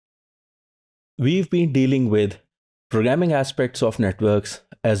we've been dealing with programming aspects of networks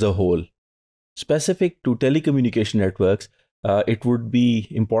as a whole. Specific to telecommunication networks, it would be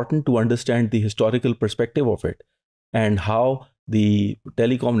important to understand the historical perspective of it and how the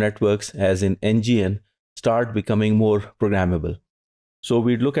telecom networks, as in NGN, start becoming more programmable. So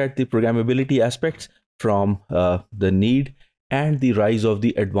we'd look at the programmability aspects from the need and the rise of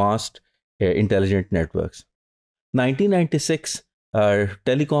the advanced intelligent networks. 1996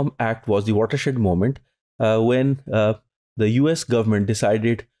 Telecom Act was the watershed moment when the US government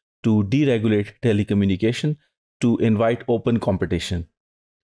decided to deregulate telecommunication to invite open competition.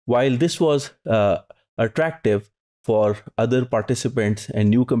 While this was attractive for other participants and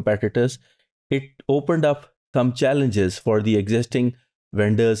new competitors, it opened up some challenges for the existing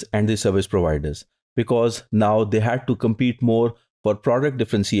vendors and the service providers, because now they had to compete more for product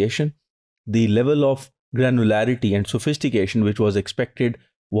differentiation. The level of granularity and sophistication which was expected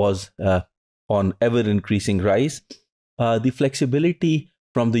was on ever increasing rise. The flexibility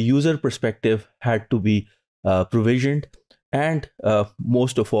from the user perspective had to be provisioned, and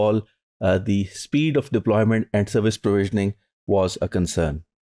most of all, the speed of deployment and service provisioning was a concern.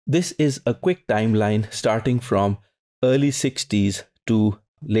 This is a quick timeline starting from early 60s to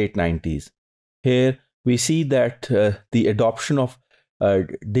late 90s. Here we see that the adoption of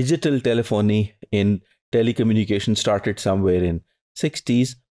digital telephony in telecommunication started somewhere in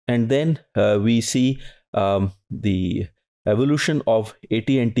 60s, and then we see the evolution of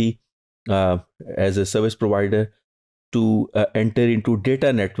AT&T as a service provider to enter into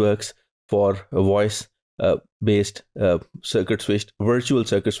data networks for voice based virtual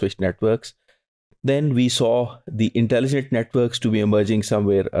circuit switched networks. Then we saw the intelligent networks to be emerging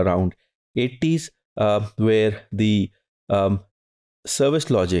somewhere around 80s, where the service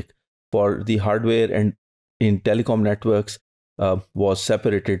logic for the hardware and in telecom networks was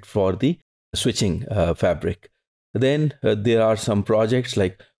separated for the switching fabric. Then there are some projects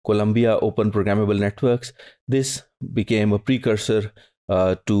like Columbia Open Programmable Networks. This became a precursor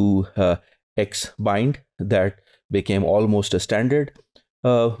to X-Bind that became almost a standard.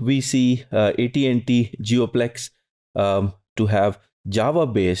 We see AT&T Geoplex to have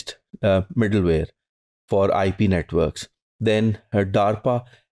Java-based middleware for IP networks. Then DARPA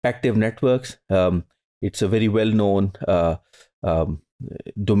Active Networks. It's a very well-known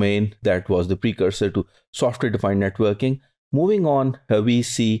domain that was the precursor to software-defined networking. Moving on, we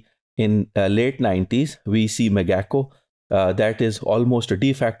see in late 90s, we see Megaco. That is almost a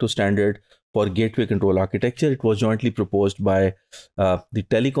de facto standard for gateway control architecture. It was jointly proposed by the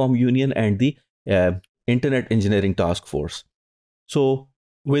Telecom Union and the Internet Engineering Task Force. So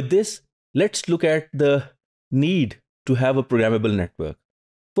with this, let's look at the need to have a programmable network.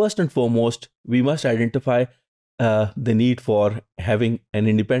 First and foremost, we must identify the need for having an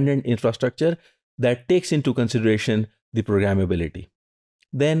independent infrastructure that takes into consideration the programmability.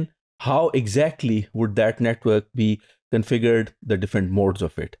 Then, how exactly would that network be configured, the different modes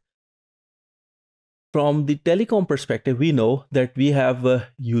of it? From the telecom perspective, we know that we have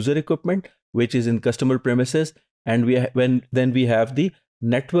user equipment, which is in customer premises, and then we have the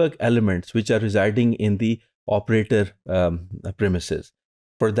network elements, which are residing in the operator premises.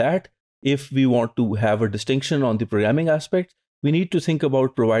 For that, if we want to have a distinction on the programming aspect, we need to think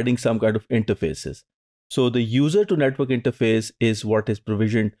about providing some kind of interfaces. So the user to network interface is what is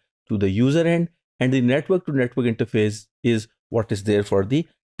provisioned to the user end, and the network to network interface is what is there for the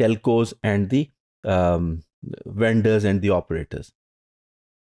telcos and the vendors and the operators.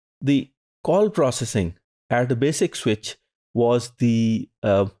 The call processing at the basic switch was the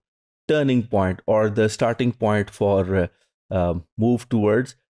turning point or the starting point for move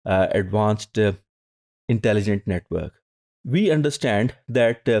towards advanced intelligent network. We understand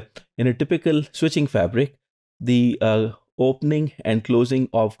that in a typical switching fabric, the opening and closing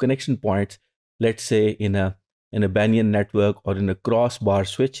of connection points, let's say in a Banyan network or in a crossbar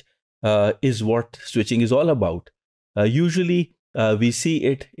switch, is what switching is all about. Usually, we see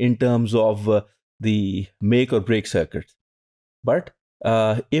it in terms of the make or break circuits. But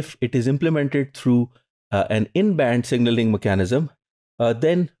if it is implemented through an in-band signaling mechanism,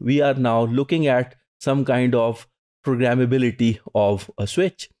 then we are now looking at some kind of programmability of a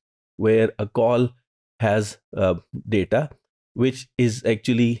switch where a call has data which is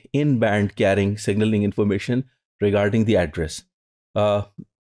actually in band carrying signaling information regarding the address. The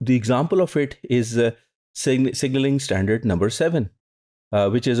example of it is signaling standard number 7,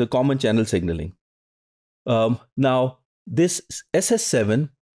 which is a common channel signaling. Now, this SS7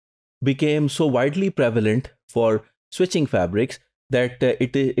 became so widely prevalent for switching fabrics that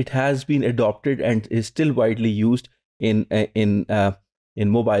it has been adopted and is still widely used in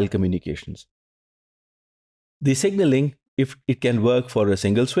mobile communications. The signaling, if it can work for a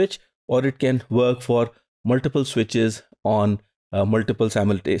single switch or it can work for multiple switches on multiple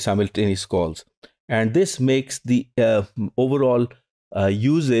simultaneous calls. And this makes the overall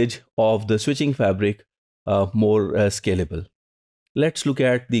usage of the switching fabric more scalable. Let's look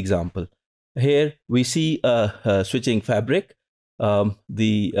at the example. Here we see a switching fabric,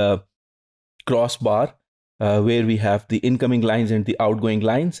 the crossbar, where we have the incoming lines and the outgoing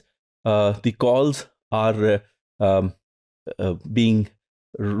lines. The calls are being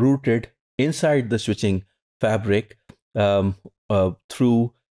routed inside the switching fabric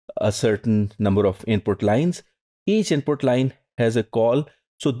through a certain number of input lines. Each input line has a call.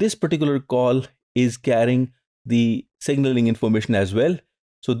 So this particular call is carrying the signaling information as well.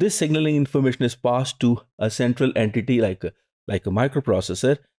 So this signaling information is passed to a central entity like a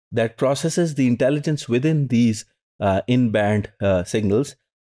microprocessor that processes the intelligence within these in-band signals.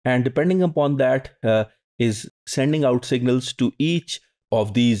 And depending upon that, is sending out signals to each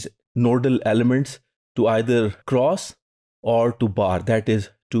of these nodal elements to either cross or to bar, that is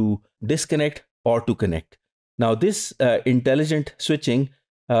to disconnect or to connect. Now this intelligent switching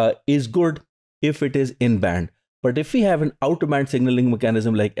is good if it is in band, but if we have an out of band signaling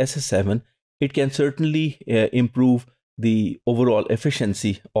mechanism like SS7, it can certainly improve the overall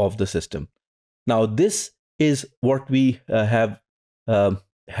efficiency of the system. Now this is what we have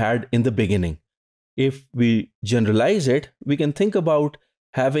had in the beginning. If we generalize it, we can think about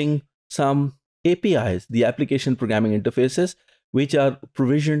having some APIs, the application programming interfaces, which are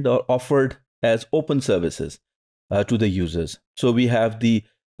provisioned or offered as open services to the users. So we have the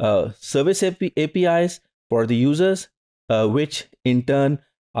service APIs for the users, which in turn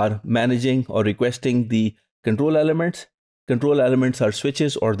are managing or requesting the control elements. Control elements are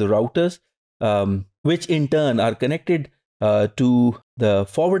switches or the routers, which in turn are connected to the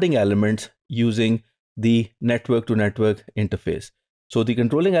forwarding elements using the network to network interface. So the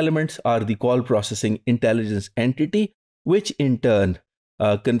controlling elements are the call processing intelligence entity, which in turn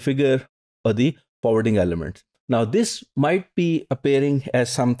configure the forwarding elements. Now this might be appearing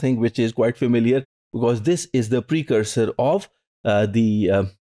as something which is quite familiar because this is the precursor of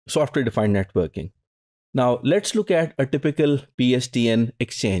the software defined networking. Now let's look at a typical PSTN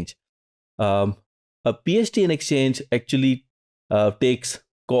exchange. A PSTN exchange actually takes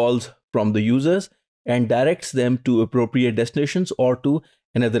calls from the users and directs them to appropriate destinations or to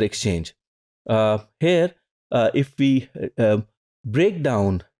another exchange. Here, if we break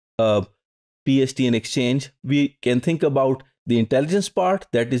down a PSTN exchange, we can think about the intelligence part,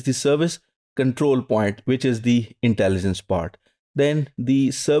 that is the service control point, which is the intelligence part. Then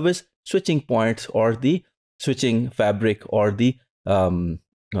the service switching points or the switching fabric or the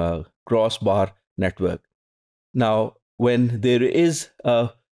crossbar network. Now, when there is a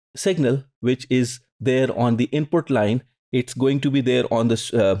signal which is there on the input line, it's going to be there on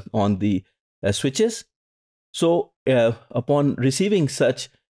the switches. So upon receiving such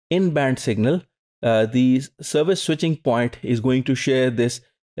in-band signal, the service switching point is going to share this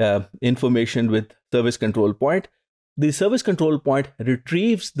information with service control point. The service control point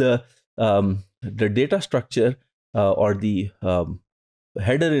retrieves the data structure or the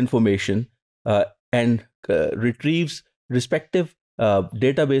header information and retrieves respective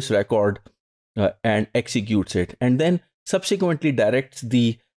database record and executes it, and then subsequently directs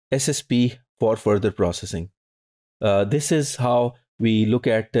the SSP for further processing. This is how we look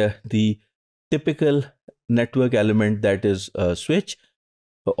at the typical network element, that is a switch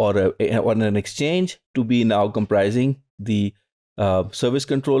or an exchange, to be now comprising the service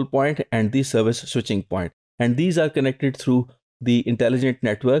control point and the service switching point. And these are connected through the intelligent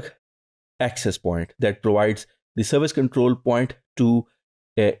network access point that provides the service control point to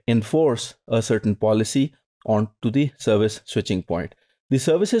enforce a certain policy onto the service switching point. The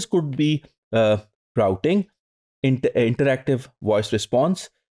services could be routing, interactive voice response,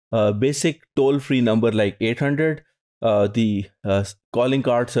 basic toll-free number like 800, the calling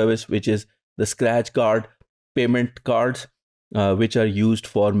card service, which is the scratch card, payment cards, which are used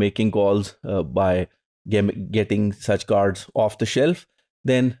for making calls by getting such cards off the shelf.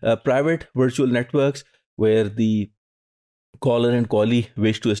 Then private virtual networks, where the caller and callee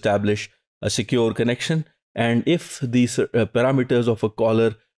wish to establish a secure connection, and if these parameters of a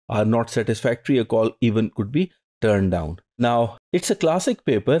caller are not satisfactory, a call even could be turned down. Now, it's a classic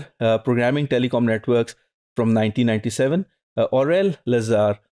paper, Programming Telecom Networks, from 1997. Aurel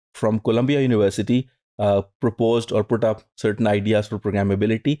Lazar from Columbia University proposed or put up certain ideas for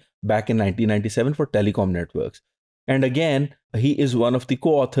programmability back in 1997 for telecom networks. And again, he is one of the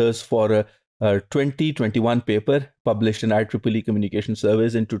co-authors for 2021 paper published in IEEE Communication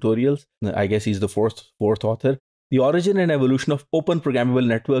Surveys and Tutorials. I guess he's the fourth author. The origin and evolution of open programmable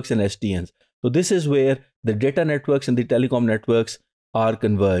networks and SDNs. So this is where the data networks and the telecom networks are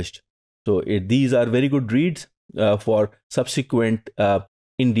converged. So these are very good reads for subsequent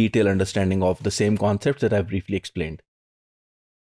in detail understanding of the same concepts that I've briefly explained.